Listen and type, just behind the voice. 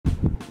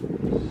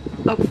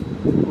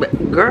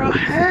Girl,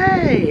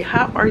 hey,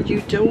 how are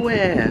you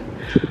doing?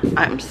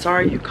 I'm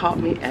sorry you caught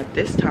me at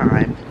this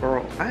time.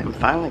 Girl, I am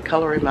finally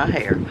coloring my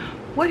hair.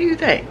 What do you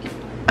think?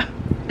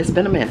 It's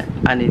been a minute.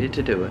 I needed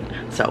to do it.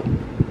 So,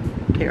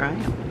 here I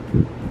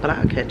am. But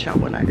I'll catch y'all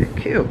when I get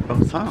cute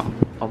or some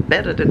or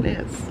better than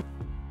this.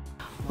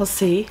 Well,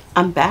 see,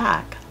 I'm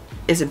back.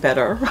 Is it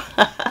better?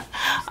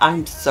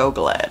 I'm so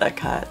glad I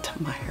got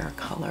my hair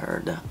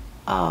colored.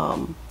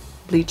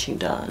 Bleaching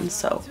done.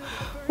 So,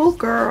 well,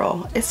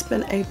 girl, it's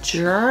been a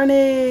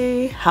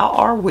journey. How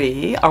are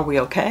we? Are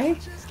we okay?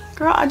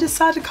 Girl, I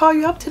decided to call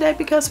you up today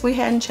because we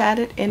hadn't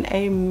chatted in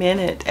a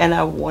minute and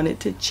I wanted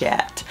to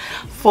chat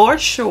for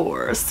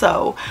sure.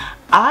 So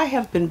I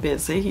have been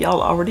busy.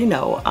 Y'all already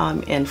know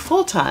I'm in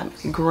full-time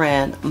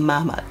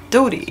grandmama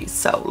duty.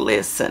 So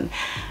listen,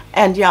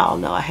 and y'all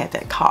know I had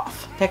that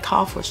cough. That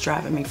cough was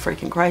driving me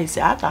freaking crazy.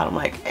 I thought, I'm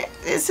like,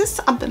 is this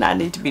something I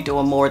need to be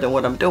doing more than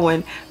what I'm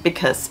doing?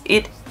 Because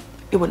it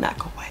would not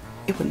go away.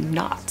 It would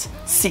not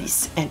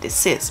cease and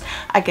desist.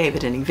 I gave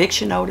it an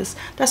eviction notice.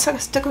 That sucker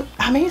stuck it.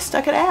 I mean, it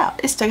stuck it out.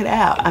 It stuck it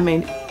out. I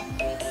mean,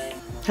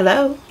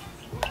 hello?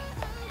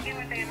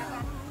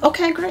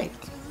 Okay, great.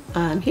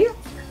 I'm here.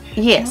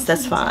 Yes,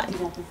 that's fine.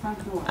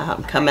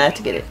 I'm coming out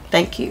to get it.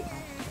 Thank you.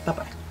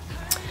 Bye-bye.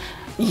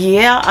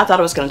 Yeah, I thought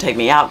it was going to take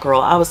me out,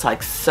 girl. I was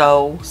like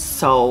so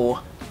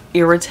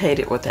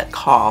irritated with that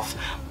cough,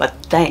 but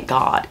thank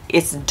God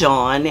it's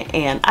done,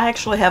 and I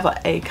actually have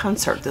a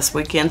concert this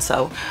weekend,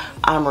 so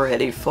I'm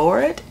ready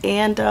for it,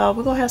 and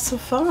we're gonna have some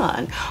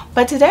fun.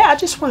 But today I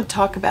just want to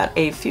talk about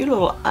a few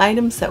little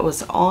items that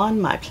was on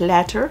my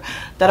platter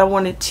that I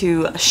wanted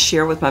to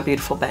share with my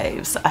beautiful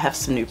babes. I have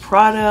some new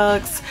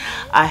products,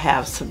 I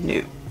have some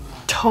new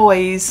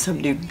toys, some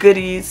new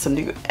goodies, some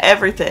new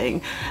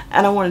everything,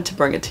 and I wanted to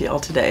bring it to y'all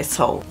today.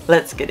 So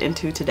let's get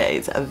into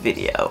today's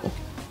video.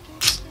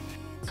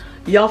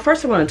 Y'all,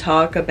 first I want to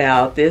talk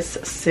about this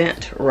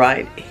scent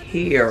right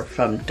here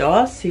from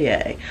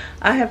Dossier.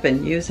 I have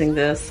been using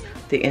this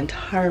the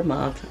entire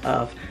month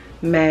of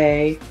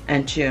May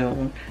and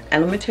June,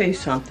 and let me tell you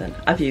something,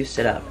 I've used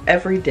it up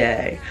every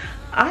day.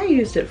 I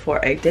used it for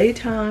a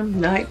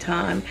daytime,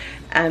 nighttime,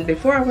 and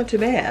before I went to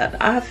bed,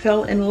 I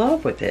fell in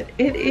love with it.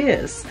 It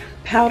is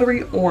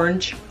powdery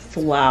orange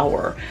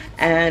flower,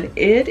 and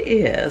it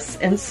is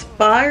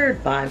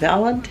inspired by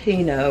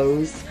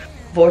Valentino's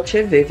Voce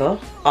Viva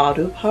Eau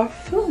de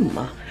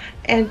Parfum.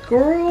 And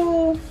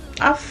girl,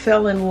 I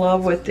fell in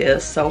love with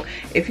this. So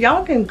if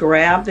y'all can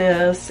grab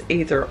this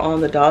either on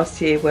the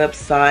Dossier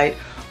website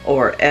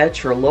or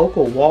at your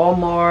local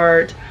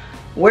Walmart,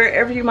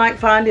 wherever you might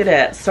find it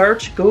at,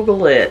 search,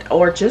 Google it,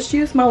 or just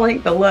use my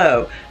link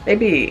below.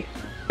 Maybe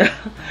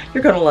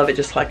you're gonna love it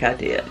just like I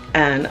did.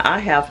 And I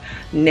have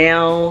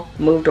now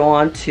moved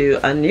on to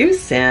a new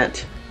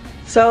scent.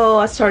 So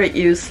I started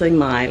using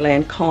my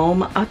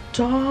Lancome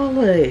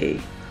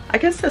Adale. I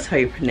guess that's how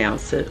you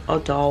pronounce it,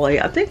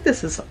 Adale. I think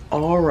this is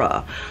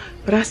Aura.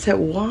 But I said,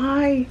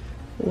 why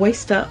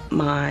waste up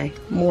my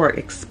more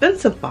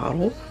expensive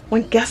bottle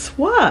when guess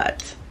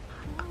what?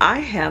 I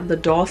have the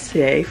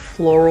Dossier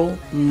Floral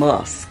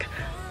Musk.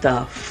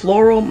 The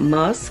Floral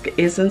Musk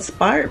is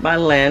inspired by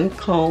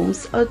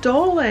Lancome's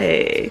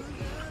Adale.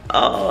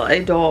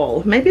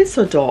 Adale. Maybe it's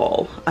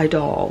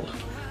Adale.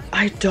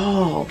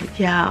 Idol,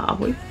 yeah,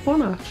 we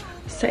want to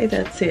say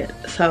that's it.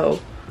 So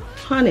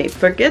honey,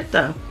 forget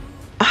the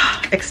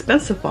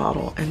expensive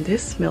bottle, and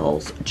this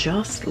smells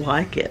just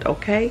like it.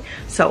 Okay,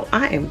 so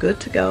I am good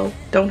to go,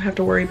 don't have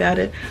to worry about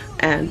it.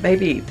 And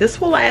baby, this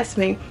will last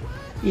me,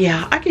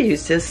 yeah, I can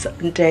use this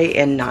day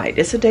and night.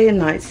 It's a day and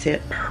night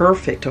scent,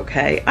 perfect.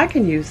 Okay, I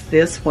can use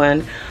this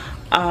one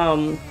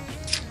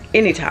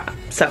anytime,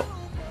 so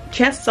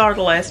chances are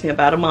it'll last me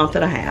about a month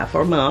and a half,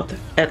 or a month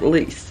at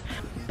least,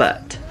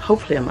 but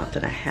hopefully a month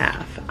and a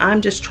half.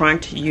 I'm just trying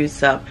to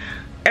use up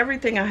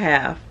everything I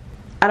have.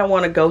 I don't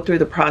want to go through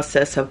the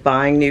process of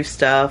buying new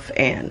stuff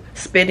and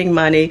spending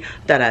money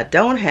that I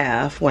don't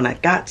have when I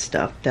got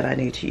stuff that I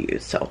need to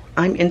use. So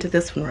I'm into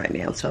this one right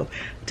now. So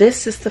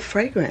this is the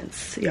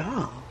fragrance,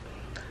 y'all.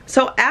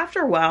 So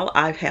after a while,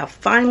 I have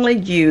finally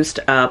used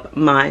up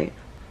my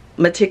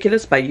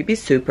Meticulous by UB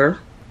Super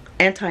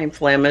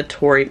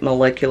Anti-Inflammatory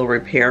Molecular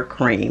Repair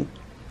Cream.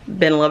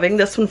 Been loving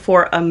this one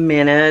for a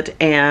minute,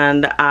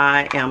 and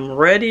I am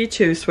ready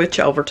to switch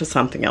over to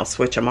something else,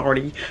 which I'm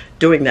already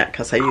doing that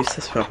because I used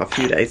this one a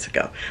few days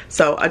ago.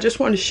 So I just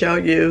want to show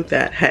you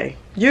that, hey,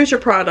 use your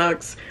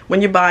products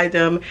when you buy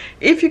them.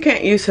 If you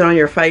can't use it on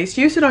your face,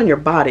 use it on your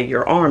body,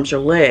 your arms,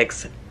 your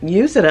legs.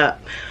 Use it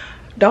up.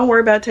 Don't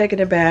worry about taking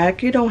it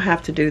back. You don't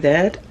have to do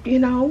that. You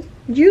know,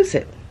 use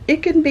it.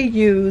 It can be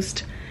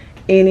used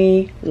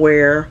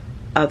anywhere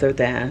other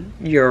than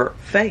your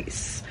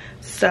face.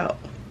 So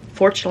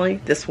fortunately,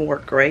 this will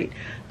work great,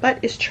 but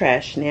it's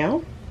trash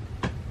now.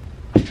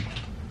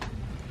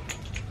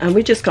 And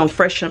we're just gonna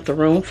freshen up the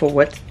room for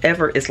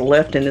whatever is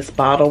left in this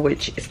bottle,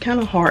 which is kind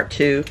of hard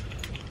to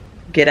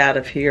get out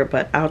of here,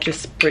 but I'll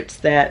just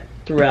spritz that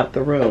throughout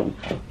the room.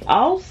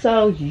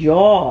 Also,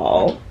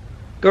 y'all,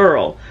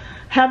 girl,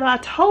 Have I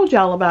told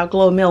y'all about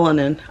Glo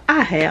Melanin?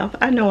 I have.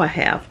 I know I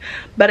have.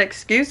 But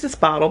excuse this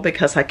bottle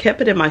because I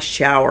kept it in my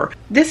shower.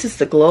 This is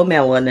the Glo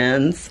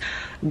Melanin's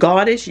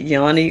Goddess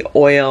Yoni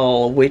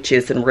Oil, which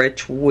is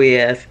enriched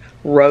with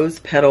rose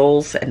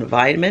petals and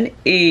vitamin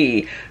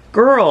E.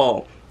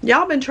 Girl,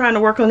 y'all been trying to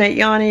work on that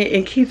yoni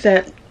and keep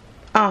that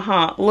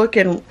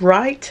looking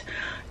right.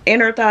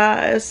 Inner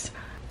thighs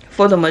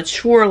for the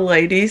mature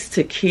ladies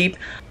to keep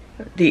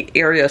the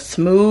area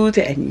smooth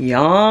and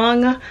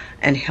young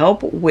and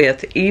help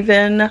with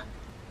even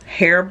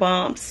hair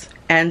bumps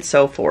and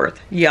so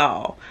forth.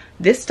 Y'all,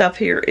 this stuff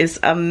here is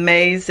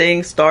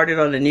amazing. Started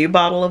on a new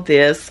bottle of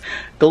this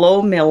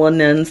Glo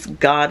Melanin's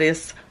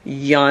Goddess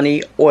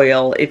Yoni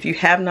Oil. If you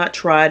have not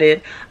tried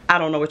it, I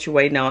don't know what you're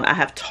waiting on. I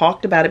have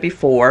talked about it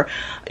before.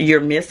 You're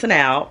missing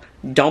out.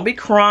 Don't be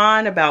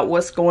crying about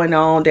what's going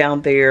on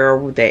down there.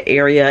 The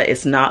area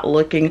is not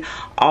looking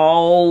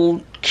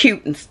all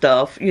cute and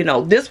stuff. You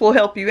know, this will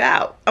help you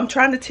out. I'm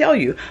trying to tell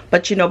you.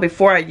 But you know,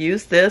 before I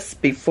use this,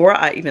 before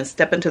I even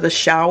step into the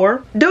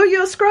shower, do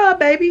you a scrub,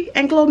 baby.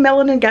 And Glo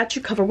Melanin got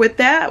you covered with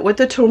that, with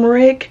the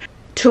Turmeric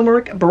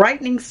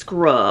Brightening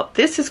Scrub.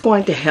 This is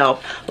going to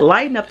help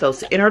lighten up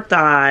those inner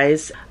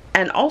thighs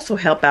and also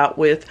help out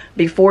with,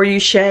 before you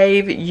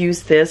shave,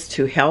 use this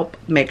to help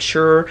make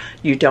sure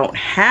you don't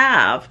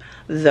have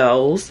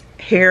those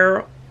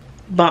hair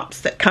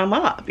bumps that come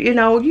up. You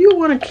know, you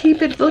want to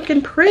keep it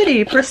looking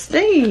pretty,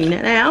 pristine.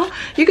 Now,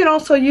 you can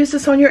also use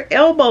this on your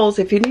elbows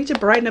if you need to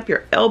brighten up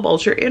your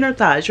elbows, your inner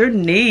thighs, your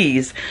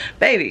knees,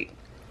 baby.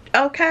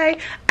 Okay,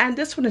 and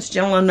this one is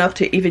gentle enough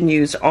to even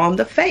use on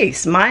the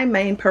face. My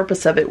main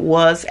purpose of it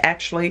was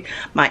actually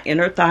my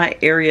inner thigh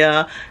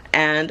area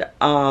and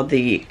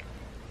the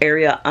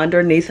area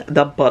underneath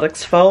the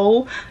buttocks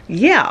fold.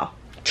 Yeah,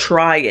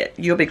 try it.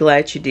 You'll be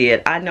glad you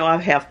did. I know I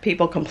have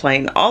people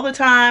complain all the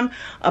time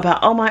about,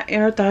 oh, my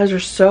inner thighs are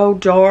so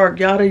dark,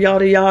 yada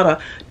yada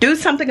yada. Do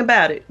something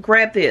about it.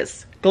 Grab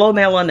this Glo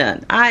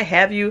Melanin. I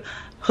have you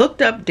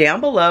hooked up down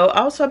below.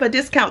 I also have a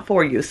discount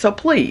for you, so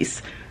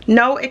please,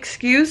 no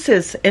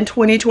excuses in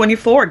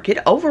 2024.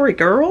 Get over it,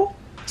 girl.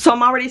 So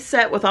I'm already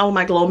set with all of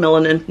my Glo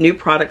Melanin new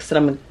products that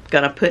I'm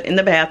gonna put in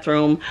the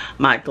bathroom.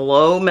 My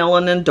Glo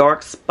Melanin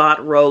Dark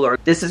Spot Roller.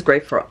 This is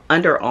great for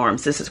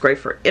underarms. This is great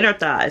for inner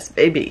thighs,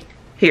 baby.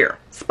 Here,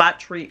 spot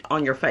treat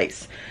on your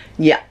face.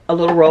 Yeah, a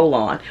little roll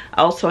on.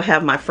 I also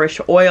have my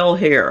fresh oil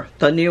here,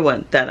 the new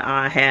one that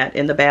I had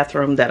in the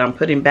bathroom that I'm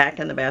putting back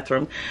in the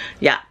bathroom.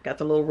 Yeah, got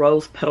the little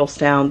rose petals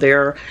down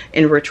there,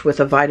 enriched with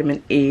a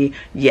vitamin E.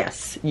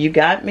 Yes, you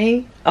got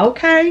me.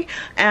 Okay,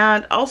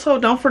 and also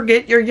don't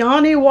forget your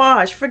Yoni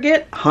wash.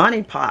 Forget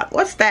honey pot.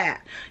 What's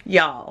that?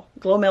 Y'all,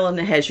 Glo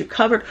Melanin has you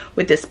covered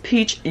with this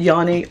peach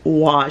Yoni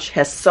wash.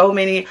 Has so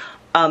many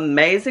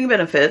amazing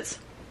benefits.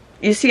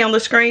 You see on the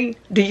screen?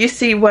 Do you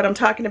see what I'm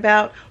talking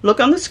about? Look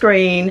on the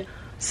screen,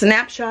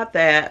 snapshot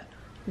that,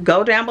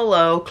 go down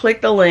below,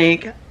 click the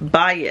link,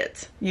 buy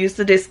it. Use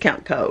the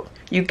discount code.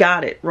 You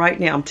got it right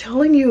now. I'm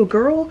telling you,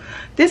 girl,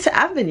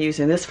 I've been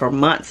using this for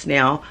months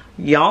now.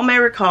 Y'all may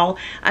recall,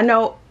 I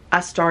know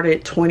I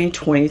started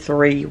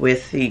 2023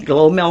 with the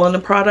Glo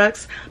Melanin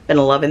products. Been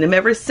loving them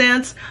ever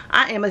since.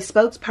 I am a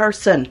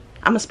spokesperson.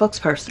 I'm a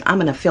spokesperson.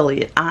 I'm an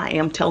affiliate. I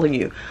am telling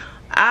you.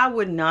 I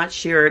would not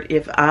share it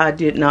if I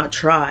did not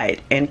try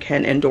it and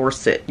can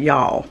endorse it,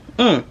 y'all.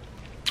 And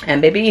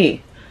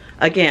baby,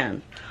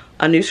 again,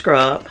 a new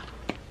scrub.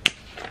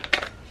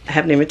 I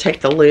haven't even taken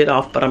the lid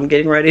off, but I'm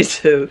getting ready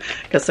to,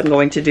 because I'm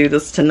going to do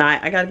this tonight.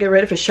 I gotta get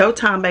ready for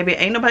showtime, baby.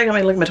 Ain't nobody gonna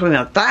be looking between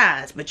my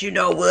thighs, but you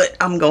know what?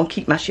 I'm gonna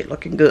keep my shit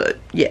looking good.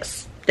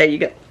 Yes, there you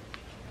go.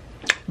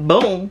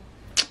 Boom.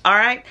 All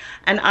right,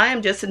 and I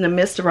am just in the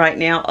midst right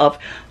now of,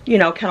 you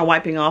know, kind of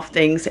wiping off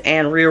things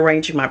and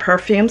rearranging my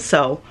perfume.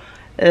 So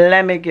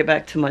let me get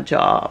back to my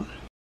job.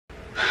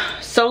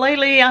 So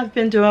lately I've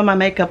been doing my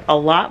makeup a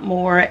lot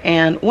more,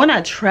 and when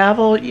I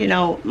travel, you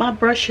know, my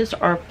brushes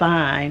are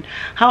fine.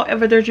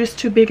 However, they're just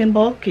too big and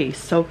bulky.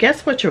 So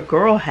guess what your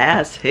girl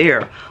has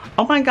here?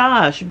 Oh my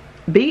gosh,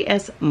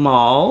 BS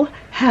Mall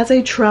has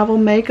a travel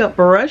makeup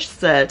brush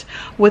set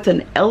with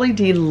an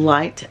LED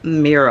light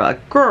mirror.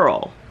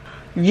 Girl,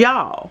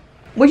 y'all,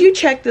 will you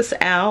check this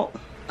out?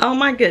 Oh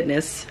my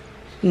goodness.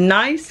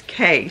 Nice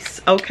case,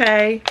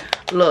 okay?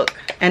 Look,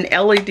 an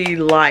LED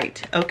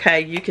light,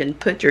 okay? You can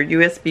put your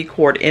USB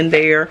cord in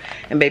there,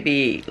 and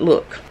baby,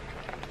 look.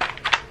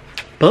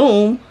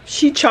 Boom.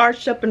 She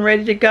charged up and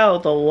ready to go.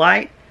 The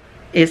light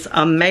is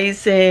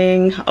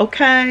amazing,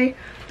 okay?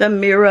 The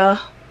mirror,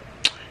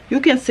 you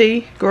can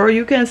see, girl,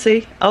 you can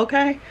see,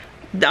 okay?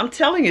 I'm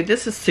telling you,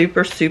 this is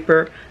super,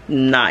 super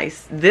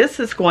nice. This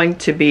is going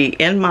to be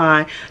in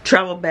my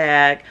travel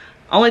bag.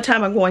 Only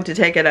time I'm going to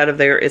take it out of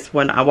there is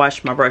when I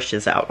wash my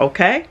brushes out,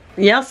 okay?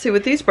 Yeah, see,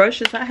 with these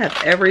brushes, I have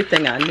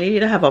everything I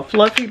need. I have a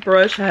fluffy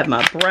brush. I have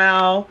my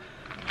brow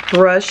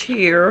brush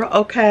here,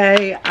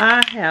 okay?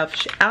 I have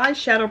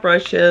eyeshadow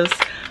brushes,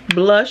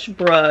 blush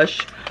brush,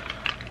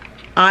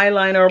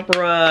 eyeliner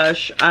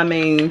brush. I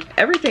mean,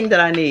 everything that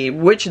I need,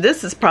 which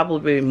this is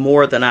probably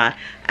more than I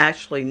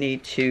actually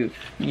need to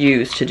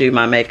use to do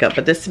my makeup.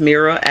 But this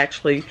mirror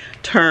actually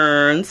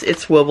turns, it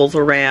swivels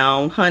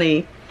around.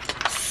 Honey,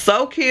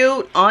 so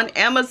cute. On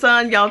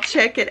Amazon, y'all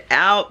check it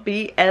out.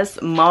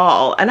 BS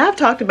Mall. And I've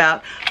talked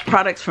about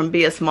products from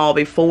BS Mall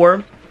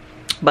before,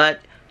 but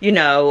you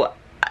know,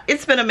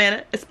 it's been a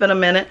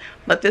minute,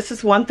 but this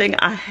is one thing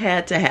I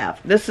had to have.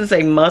 This is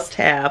a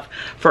must-have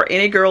for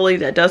any girly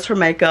that does her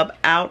makeup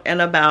out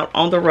and about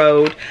on the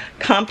road.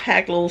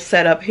 Compact little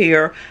setup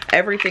here.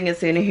 Everything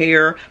is in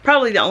here.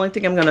 Probably the only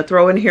thing I'm going to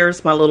throw in here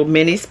is my little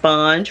mini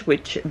sponge,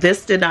 which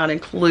this did not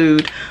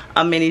include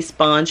a mini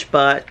sponge,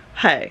 but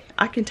hey,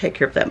 I can take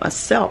care of that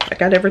myself. I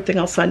got everything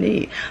else I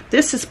need.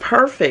 This is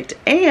perfect.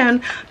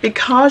 And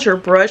because your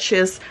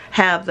brushes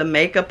have the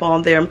makeup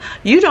on them,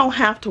 you don't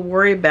have to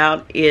worry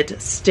about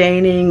it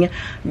staining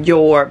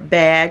your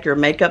bag, your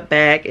makeup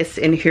bag. It's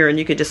in here and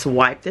you can just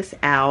wipe this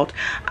out.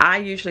 I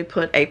usually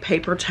put a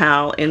paper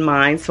towel in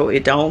mine so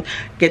it don't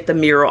get the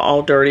mirror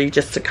all dirty,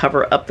 just to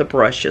cover up the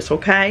brushes,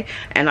 okay?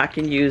 And I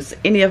can use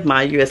any of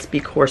my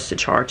USB cords to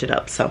charge it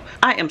up. So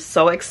I am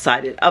so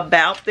excited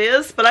about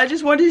this, but I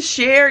just wanted to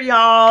share,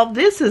 y'all.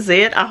 This is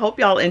it. I hope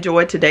y'all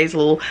enjoyed today's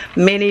little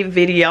mini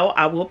video.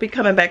 I will be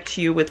coming back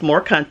to you with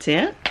more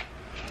content.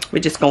 We're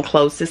just gonna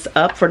close this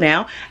up for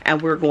now,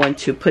 and we're going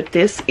to put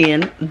this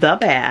in the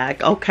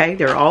bag. Okay,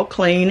 they're all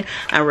clean.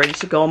 I'm ready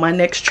to go on my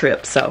next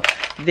trip. So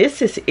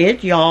this is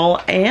it,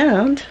 y'all,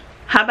 and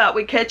how about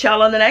we catch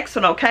y'all on the next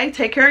one? Okay,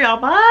 take care, y'all.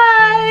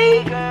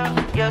 Bye.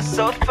 Girl, you're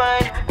so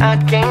fine, I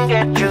can't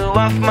get you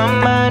off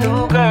my mind,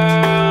 ooh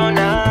girl.